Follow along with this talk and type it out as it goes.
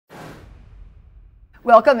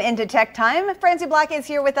Welcome into Tech Time. Francie Black is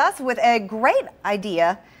here with us with a great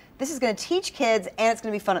idea. This is going to teach kids and it's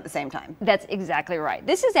going to be fun at the same time. That's exactly right.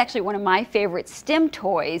 This is actually one of my favorite STEM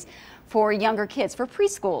toys for younger kids, for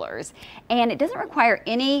preschoolers. And it doesn't require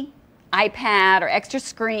any iPad or extra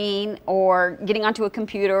screen or getting onto a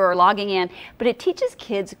computer or logging in, but it teaches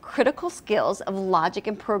kids critical skills of logic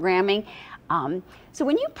and programming. So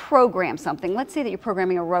when you program something, let's say that you're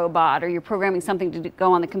programming a robot or you're programming something to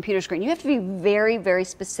go on the computer screen, you have to be very, very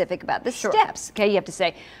specific about the steps. Okay, you have to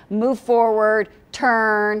say move forward,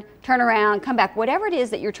 turn around, come back, whatever it is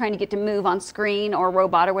that you're trying to get to move on screen or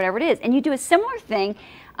robot or whatever it is. And you do a similar thing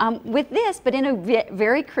with this, but in a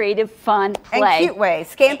very creative, fun play. And cute way.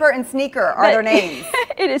 Scamper and Sneaker are their names.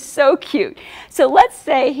 It is so cute. So let's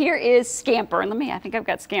say here is Scamper, and I think I've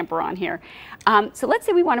got Scamper on here. So let's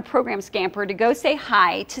say we want to program Scamper to go say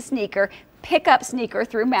hi to Sneaker, pick up Sneaker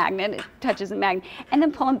through magnet, it touches the magnet, and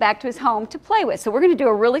then pull him back to his home to play with. So we're going to do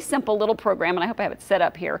a really simple little program, and I hope I have it set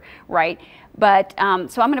up here right. But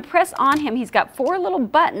so I'm going to press on him. He's got 4 little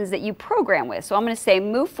buttons that you program with. So I'm going to say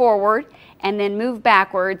move forward, and then move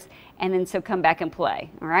backwards, and then so come back and play.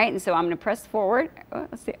 All right, and so I'm going to press forward. Oh,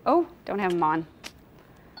 let's see. Oh, don't have him on.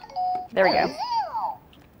 There we go.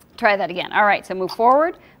 Try that again. All right, so move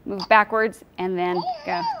forward, move backwards, and then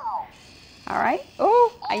go. All right.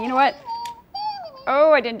 Oh, you know what?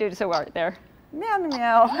 Oh, I didn't do so well right there. Meow,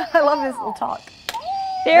 meow. I love this little talk.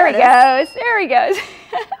 There he goes. There he goes.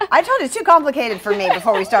 I told you it's too complicated for me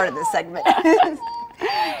before we started this segment.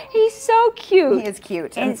 He's so cute. He is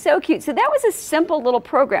cute. And so cute. So that was a simple little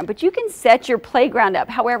program, but you can set your playground up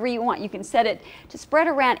however you want. You can set it to spread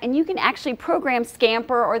around, and you can actually program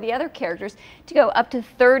Scamper or the other characters to go up to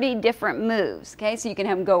 30 different moves. Okay, so you can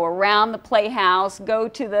have them go around the playhouse, go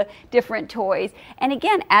to the different toys. And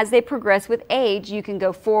again, as they progress with age, you can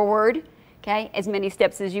go forward, okay, as many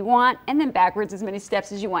steps as you want, and then backwards as many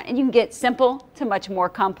steps as you want. And you can get simple to much more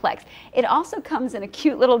complex. It also comes in a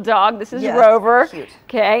cute little dog. This is Rover. Cute.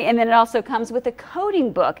 Okay, and then it also comes with a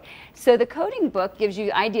coding book. So the coding book gives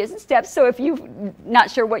you ideas and steps. So if you're not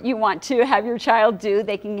sure what you want to have your child do,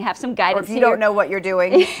 they can have some guidance. Or if you don't know what you're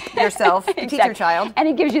doing yourself, Exactly. teach your child. And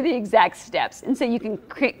it gives you the exact steps. And so you can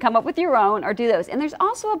come up with your own or do those. And there's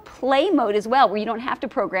also a play mode as well where you don't have to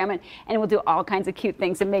program it, and it will do all kinds of cute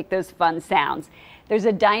things and make those fun sounds. There's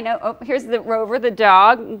a dino, oh, here's the Rover, the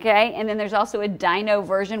dog, okay, and then there's also a dino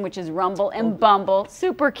version, which is Rumble and Bumble,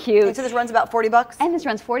 super cute. And so this runs about 40 bucks? And this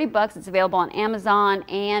runs 40 bucks. It's available on Amazon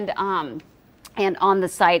and on the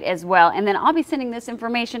site as well. And then I'll be sending this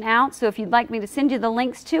information out, so if you'd like me to send you the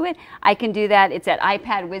links to it, I can do that. It's at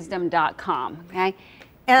iPadWisdom.com, okay?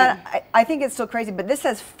 And I think it's still crazy, but this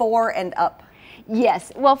says 4 and up.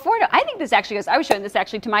 Yes. Well, I think this actually goes, I was showing this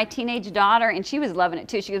actually to my teenage daughter, and she was loving it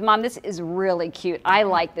too. She goes, Mom, this is really cute. I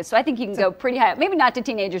like this. So I think you can go pretty high up. Maybe not to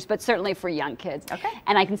teenagers, but certainly for young kids. Okay.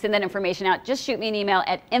 And I can send that information out. Just shoot me an email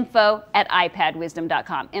at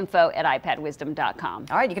info@ipadwisdom.com. info@ipadwisdom.com.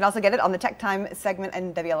 All right. You can also get it on the Tech Time segment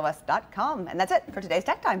and WLOS.com. And that's it for today's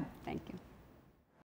Tech Time. Thank you.